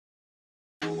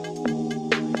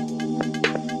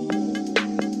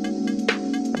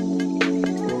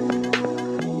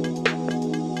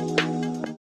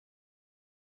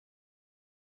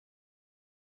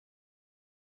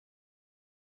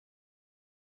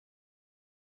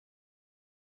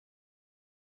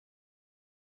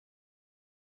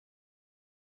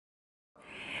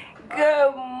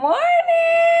Good morning.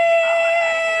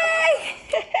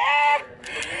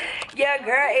 Your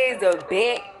girl is a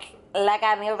back like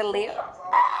I never lived.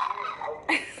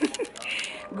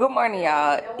 Good morning,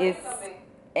 y'all. It's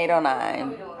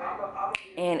 8:09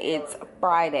 and it's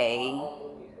Friday,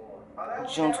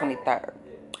 June 23rd.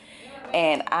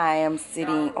 And I am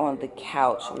sitting on the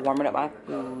couch warming up my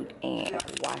food and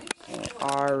watching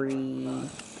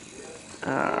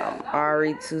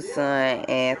Ari, Tucson,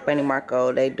 and Funny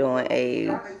Marco. They doing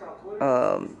a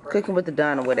cooking with the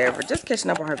Don or whatever. Just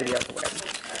catching up on her videos or whatever.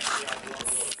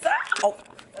 So, oh,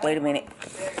 wait a minute.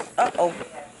 Uh-oh.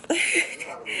 Hey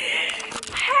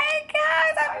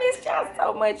guys, I missed y'all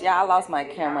so much. Y'all, I lost my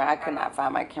camera. I could not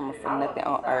find my camera for nothing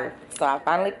on earth. So I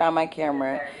finally found my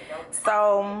camera.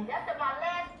 So,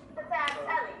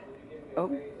 oh,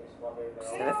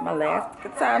 so that's my last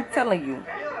good time telling you.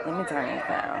 Let me turn this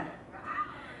down.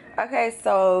 Okay,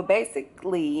 so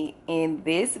basically in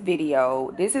this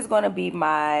video, this is going to be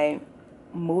my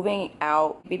moving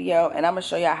out video, and I'm going to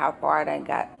show y'all how far I done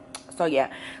got. So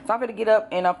yeah, so I'm going to get up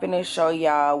and I'm going to show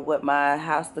y'all what my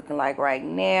house looking like right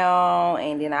now,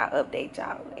 and then I'll update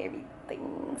y'all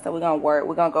everything. So we're going to work.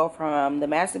 We're going to go from the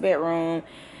master bedroom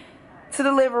to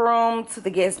the living room to the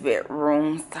guest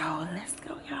bedroom. So let's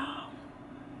go, y'all.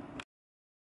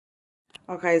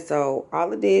 Okay, so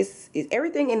all of this is,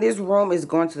 everything in this room is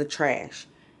going to the trash.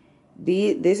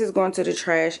 This is going to the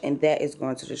trash, and that is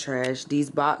going to the trash. These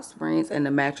box springs and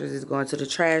the mattress is going to the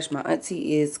trash. My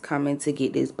auntie is coming to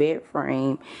get this bed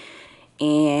frame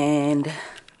and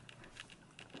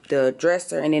the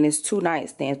dresser, and then it's 2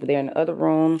 nightstands, but they're in the other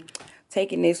room.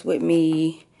 Taking this with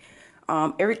me.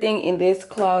 Everything in this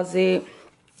closet,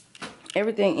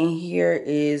 everything in here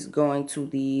is going to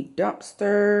the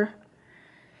dumpster.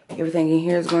 Everything in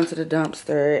here is going to the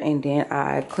dumpster, and then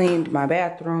I cleaned my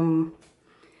bathroom.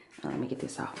 Let me get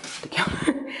this off the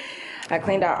counter. I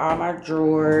cleaned out all my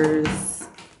drawers.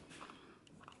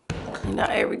 Cleaned out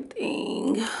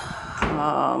everything.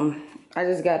 I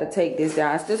just got to take this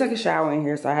down. I still take a shower in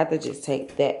here, so I have to just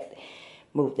take that,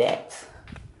 move that.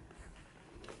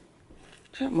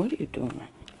 What are you doing?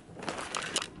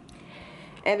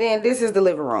 And then this is the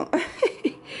living room.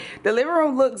 The living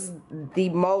room looks the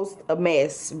most a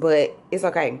mess, but it's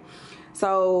okay.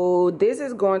 So this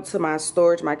is going to my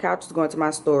storage. My couch is going to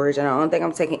my storage, and the only thing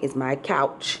I'm taking is my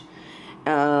couch.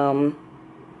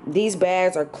 These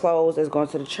bags are clothes that's going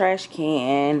to the trash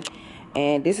can,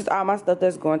 and this is all my stuff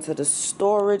that's going to the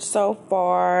storage so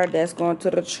far. That's going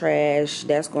to the trash.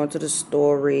 That's going to the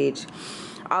storage.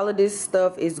 All of this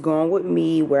stuff is going with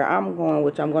me where I'm going,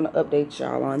 which I'm going to update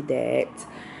y'all on that.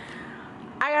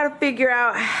 I gotta figure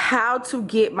out how to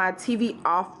get my TV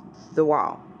off the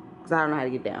wall, because I don't know how to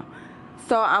get down.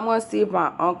 So I'm gonna see if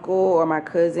my uncle or my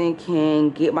cousin can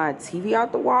get my TV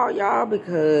out the wall, y'all,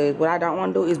 because what I don't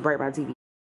want to do is break my TV.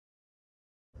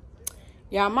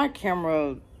 Y'all, my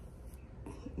camera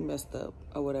messed up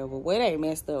or whatever. Well, it ain't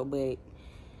messed up, but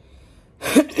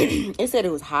it said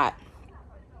it was hot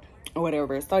or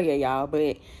whatever. So yeah, y'all,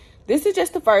 but this is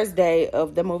just the first day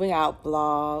of the moving out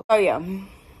vlog. Oh yeah.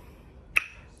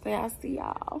 So I'll see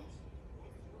y'all.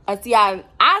 I'll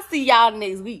see y'all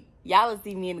next week. Y'all will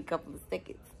see me in a couple of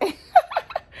seconds.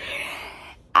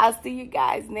 I'll see you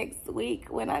guys next week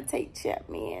when I take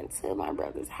Chapman to my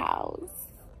brother's house.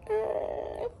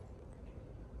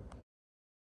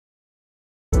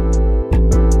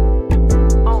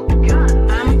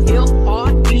 I'm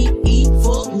L-R-E-E,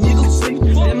 fuck nigga freak.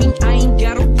 That mean I ain't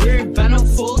gotta worry about no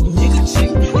fuck nigga chick.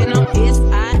 And I'm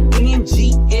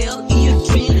S-I-N-G-L-E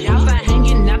again. Y'all been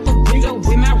hanging out the window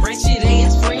with my ratchet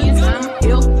ass friends. I'm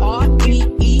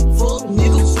L-R-E-E, fuck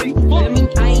nigga freak. That mean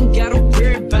I ain't gotta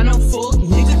worry about no fuck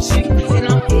nigga chick. And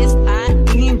I'm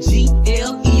S-I-N-G-L-E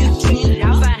again.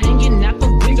 Y'all been hanging out the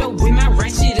window with my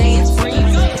ratchet ass friends.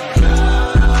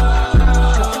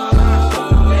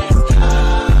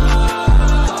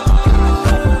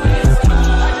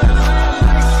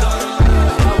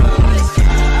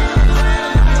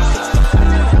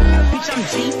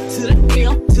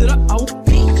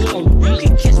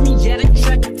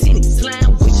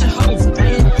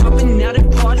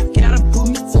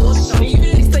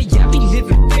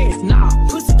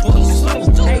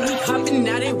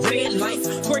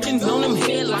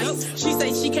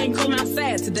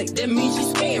 That means she's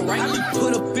scared, right?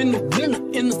 Put up in the winter,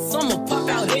 in the summer, pop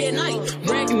out at night.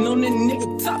 Bragging on that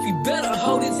nigga top, you better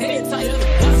hold his head tight.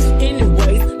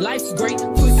 Anyways, life's great,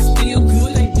 pussy still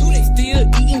good. They still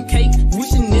eating cake,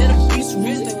 wishing that a bitch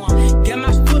rich. Got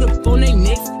my foot up on their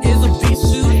necks, is a bitch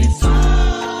should.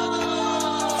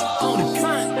 On the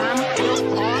grind, I'm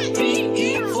L-R-E-E,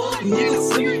 fuck nigga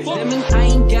freak. That means I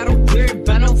ain't gotta worry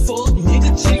about no fuck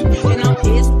nigga chick.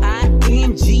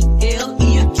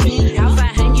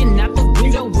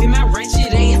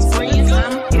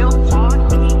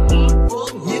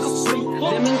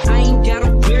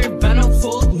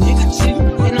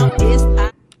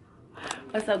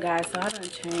 guys, so I done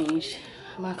changed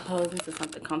my clothes into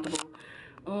something comfortable.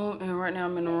 And right now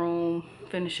I'm in the room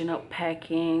finishing up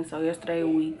packing. So yesterday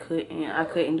I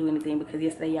couldn't do anything because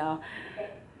yesterday, y'all,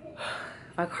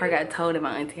 my car got towed at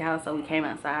my auntie house, so we came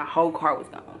outside. Our whole car was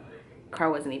gone. Car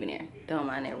wasn't even there. Don't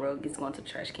mind that rug, it's going to the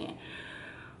trash can.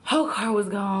 Whole car was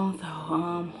gone,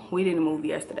 so we didn't move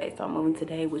yesterday, so I'm moving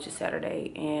today, which is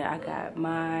Saturday. And I got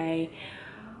my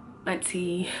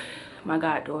auntie, my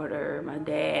goddaughter, my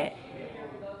dad,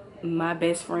 my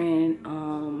best friend,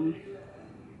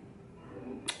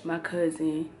 my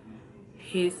cousin,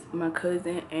 my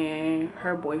cousin and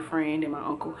her boyfriend, and my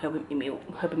uncle helping me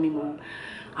move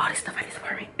all this stuff out of this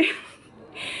apartment.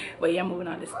 But yeah, I'm moving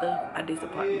all this stuff out of this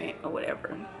apartment or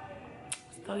whatever.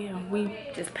 So yeah, we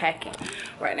just packing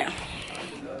right now.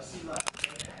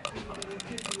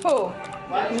 Who?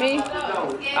 Me?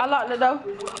 I locked the door.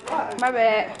 My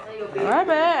bad. My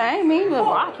bad. I ain't mean to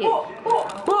lock it.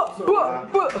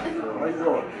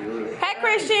 Hey,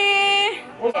 Christian.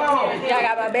 Y'all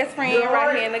got my best friend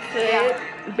right here in the cut.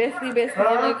 Bestie in the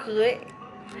cut.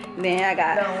 Then I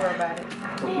got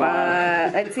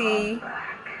my auntie,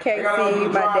 Casey,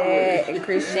 my dad, and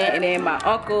Christian, and then my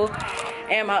uncle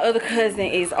and my other cousin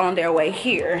is on their way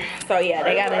here. So yeah,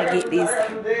 they gotta get this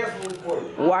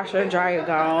washer and dryer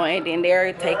gone, and then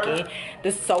they're taking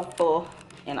the sofa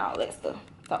and all that stuff.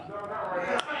 So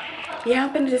yeah,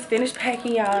 I'm finna just finish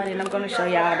packing, y'all, and I'm gonna show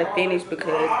y'all the finish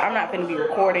because I'm not finna be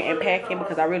recording and packing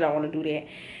because I really don't want to do that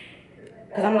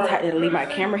because I'm the type to leave my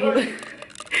camera here.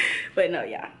 But no,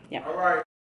 yeah.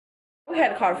 We had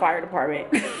to call the fire department.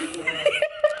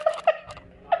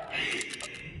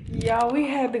 Y'all, we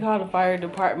had to call the fire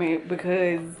department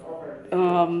because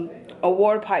a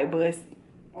water pipe bust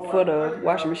for the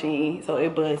washing machine, so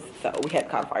it bust. So we had to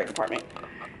call the fire department.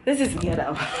 This is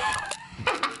ghetto.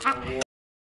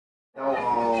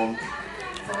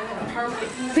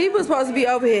 People supposed to be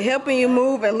over here helping you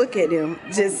move, and look at them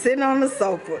just sitting on the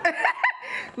sofa.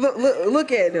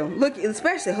 look at them. Look,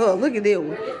 especially her. Look at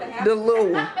them, the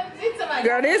little one.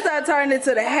 Girl, this I turned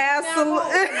into the hassle.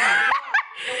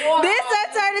 This I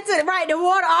turned into the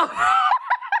water off.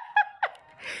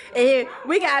 And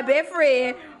we got best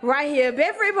friend right here.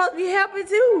 Best friend supposed to be helping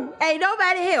too. Ain't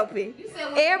nobody helping.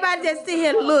 Everybody just sit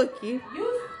here looking.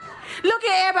 Look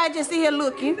at everybody just sit here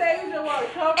looking.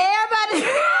 Everybody.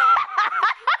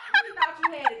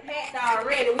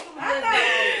 Already.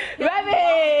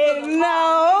 Baby,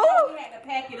 no. We had to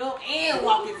pack it up and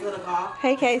walk into the car.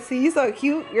 Hey, Casey, you so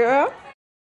cute, girl.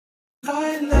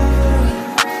 I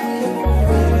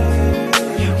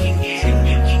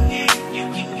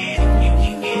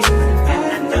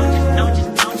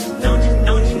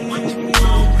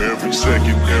every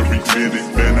second, every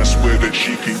minute, man, I swear that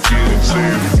she can get it.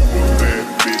 Saying, that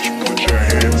bitch, put your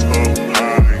hands up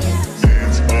high,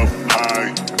 hands up high,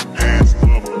 hands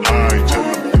up high. Tell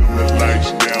them dim the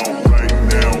lights down right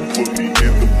now, put me in the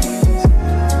mood.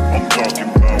 I'm talking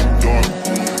about dark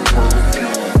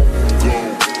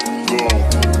perfume. Go.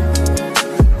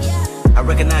 I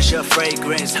recognize your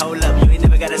fragrance. Hold up, you ain't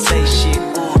never gotta say shit.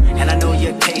 And I know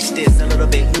your taste is a little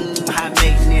bit high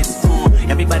maintenance.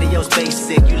 Everybody else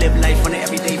basic. You live life on an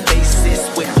everyday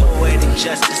basis with poetic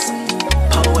justice.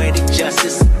 Poetic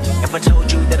justice. If I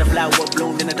told you that a flower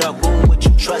bloomed in a dark room, would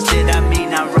you trust it? I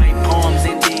mean, I write poems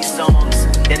in these songs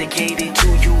dedicated to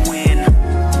you. When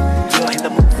you're in the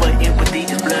mood for empathy,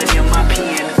 there's blood in my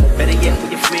pen. Better yet,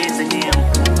 with your friends and them.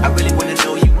 I really wanna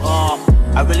know you all.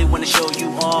 I really wanna show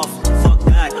you off. Fuck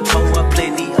that, pour up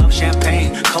plenty of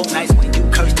champagne. Cold nights when you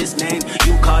curse this name.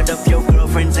 You called up your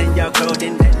girlfriends and your girl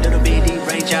in that little bitty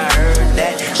range. I heard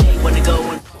that she wanna go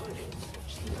and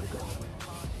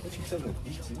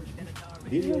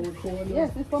Video recording?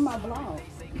 Yes, it's for my vlog.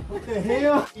 What the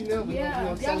hell?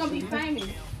 Yeah, y'all gonna be famous.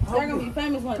 Y'all gonna be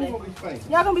famous one day. Who gonna be famous?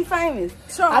 Y'all gonna be famous.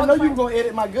 Sure. I know you were gonna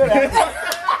edit my good ass.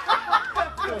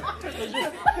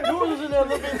 You was in there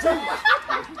looking too.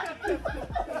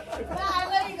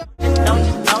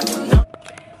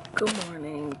 Good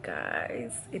morning,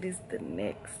 guys. It is the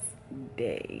next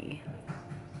day.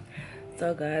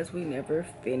 So, guys, we never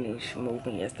finished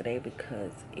moving yesterday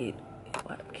because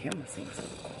wow, the camera seems so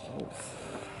close.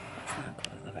 It's not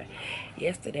close. Okay.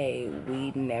 Yesterday,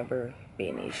 we never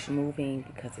finished moving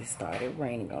because it started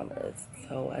raining on us.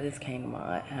 So, I just came to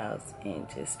my aunt's house and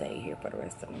just stayed here for the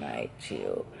rest of the night,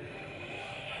 chilled.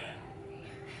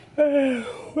 Went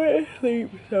to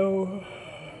sleep, so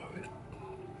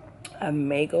I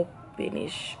may go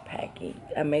finish packing.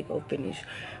 I may go finish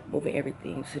moving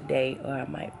everything today, or I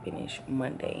might finish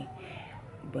Monday.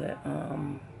 But I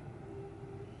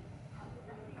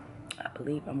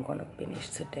believe I'm gonna finish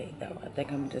today though. I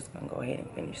think I'm just gonna go ahead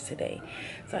and finish today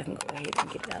so I can go ahead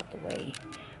and get it out the way.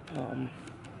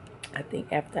 I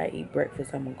think after I eat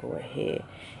breakfast, I'm gonna go ahead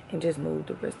and just move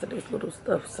the rest of this little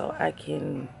stuff so I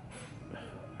can,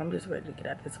 I'm just ready to get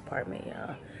out of this apartment,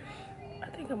 y'all. I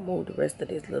think I'll move the rest of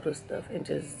this little stuff and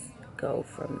just go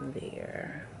from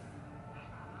there.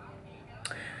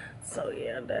 So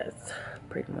yeah, that's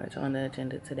pretty much on the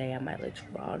agenda today. I might let you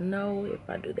all know if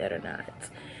I do that or not.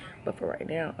 But for right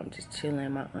now, I'm just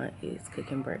chilling. My aunt is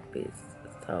cooking breakfast.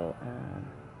 So,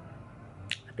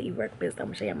 after eat breakfast, I'm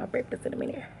gonna show you my breakfast in a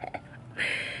minute.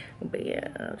 But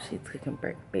yeah, she's cooking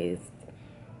breakfast.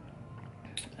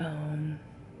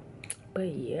 But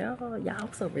yeah, y'all,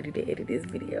 I'm so ready to edit this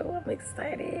video. I'm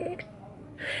excited.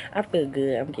 I feel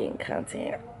good. I'm getting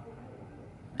content.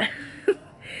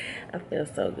 I feel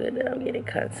so good that I'm getting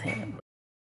content.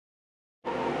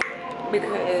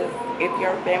 Because if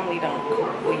your family don't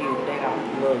cook for you, they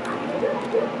don't love you.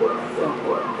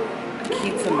 Simple. The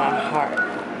key to my heart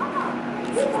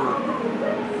is food.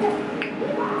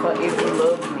 So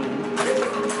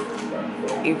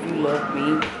if you love me,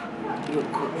 you'll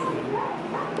cook for me.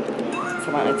 So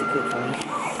my auntie cooked for me.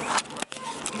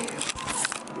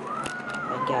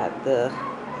 I got the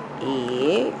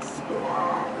eggs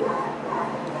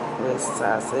with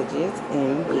sausages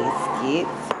and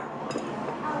biscuits.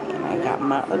 And I got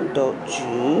my adult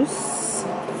juice.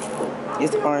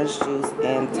 It's orange juice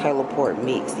and Taylor Port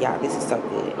mix. Y'all, this is so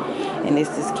good. And this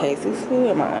is Casey's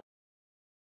food.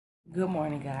 Good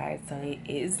morning, guys. So it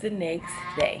is the next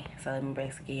day. So let me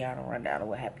basically give y'all a rundown of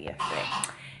what happened yesterday.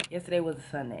 Yesterday was a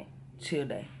Sunday. Chill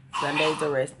day. Sunday's a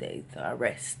rest day. So I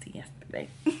rested yesterday.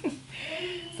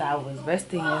 So I was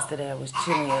resting yesterday. I was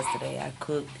chilling yesterday. I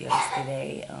cooked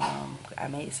yesterday. I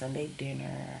made Sunday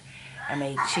dinner. I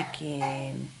made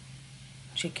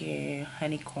chicken,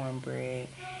 honey cornbread,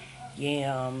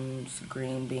 yams,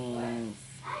 green beans,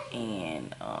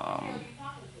 and I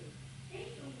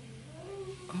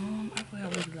forgot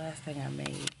what was the last thing I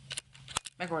made.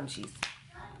 Macaroni and cheese.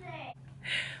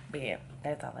 But yeah,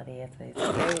 that's all I did yesterday.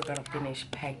 So today we're gonna finish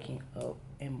packing up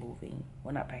and moving.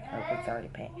 Well, not packing up, it's already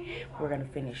packed. We're gonna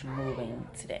finish moving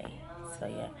today. So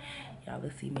yeah, y'all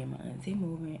will see me and my auntie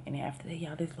moving, and then after that,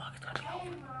 y'all, this vlog is gonna be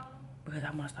over because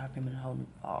I'm gonna start filming a whole new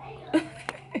vlog.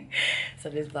 So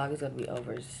this vlog is gonna be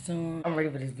over soon. I'm ready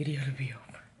for this video to be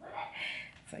over.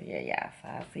 So yeah, so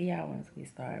I'll see y'all once we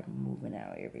start moving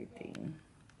out everything.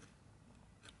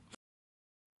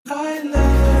 I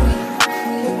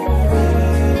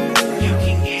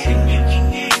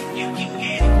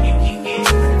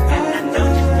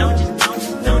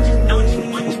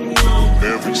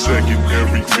Every second,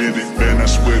 every minute, man, I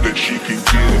swear that she can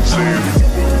get it. Saying,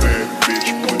 bad bitch,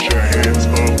 put your hands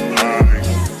up high,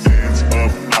 hands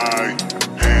up high,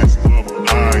 hands up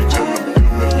high. Tell them dim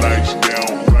the lights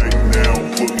down right now,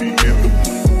 put me in the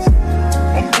mood.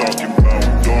 I'm talking about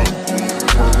dark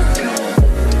perfume.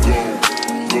 Go,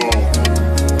 go.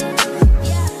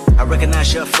 I recognize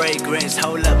your fragrance.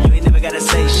 Hold up, you ain't never gotta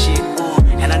say shit.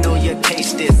 And I know your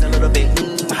taste is a little bit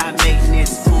high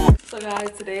maintenance. So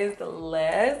guys, today is the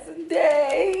last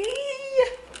day.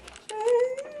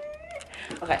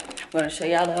 Okay, I'm gonna show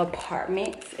y'all the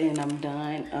apartments and I'm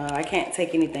done. I can't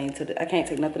take anything I can't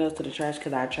take nothing else to the trash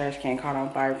because our trash can caught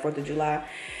on fire 4th of July.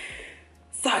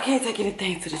 So I can't take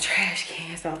anything to the trash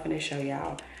can. So I'm gonna show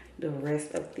y'all the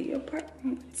rest of the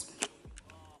apartments.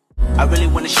 I really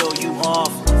wanna show you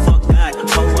off. Fuck God,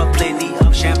 pour up plenty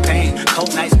of champagne.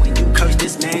 Cold nights when you curse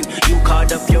this name. You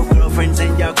called up your girlfriends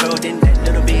and y'all curled in that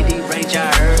little bitty range.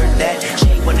 I heard that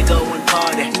she wanna go and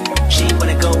party. She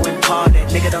wanna go and party.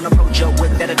 Nigga don't approach her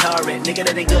with that Atari. Nigga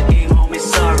that ain't good game, homie,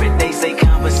 sorry. They say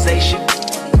conversation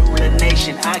rule a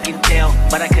nation. I can tell,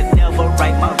 but I could never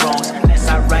right my wrongs unless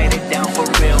I write it down for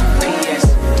real. P.S.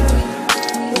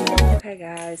 Okay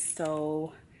guys,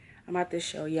 so I'm about to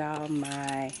show y'all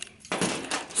my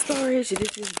storage.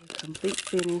 This is the complete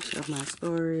finish of my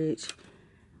storage.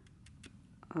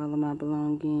 All of my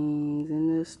belongings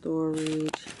in the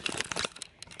storage.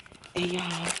 And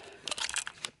y'all,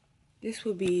 this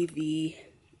will be the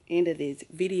end of this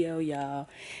video, y'all.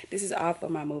 This is all for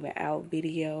my moving out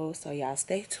video. So y'all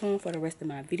stay tuned for the rest of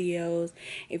my videos.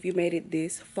 If you made it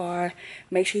this far,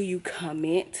 make sure you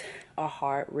comment a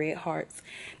heart, red hearts.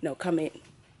 No, comment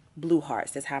blue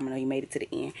hearts. That's how I'm gonna know you made it to the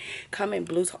end. Comment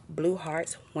blue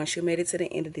hearts once you made it to the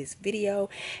end of this video,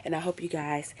 and I hope you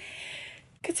guys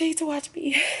continue to watch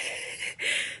me.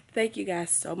 Thank you guys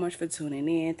so much for tuning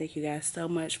in. Thank you guys so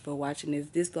much for watching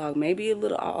this vlog. Maybe a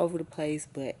little all over the place,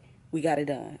 but we got it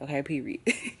done. Okay, period.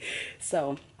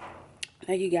 So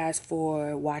Thank you guys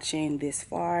for watching this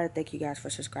far. Thank you guys for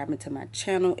subscribing to my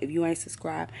channel. If you ain't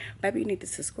subscribed, maybe you need to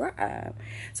subscribe.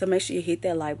 So make sure you hit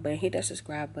that like button, hit that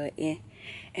subscribe button,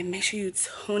 and make sure you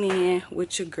tune in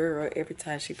with your girl every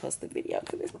time she posts a video,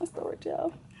 because it's my storage,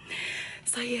 y'all.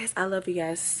 So yes, I love you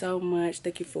guys so much.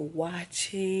 Thank you for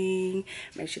watching.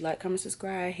 Make sure you like, comment,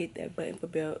 subscribe, hit that button for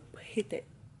bell, hit that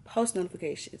post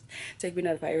notifications so you can be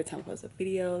notified every time I post a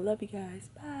video. Love you guys.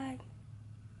 Bye.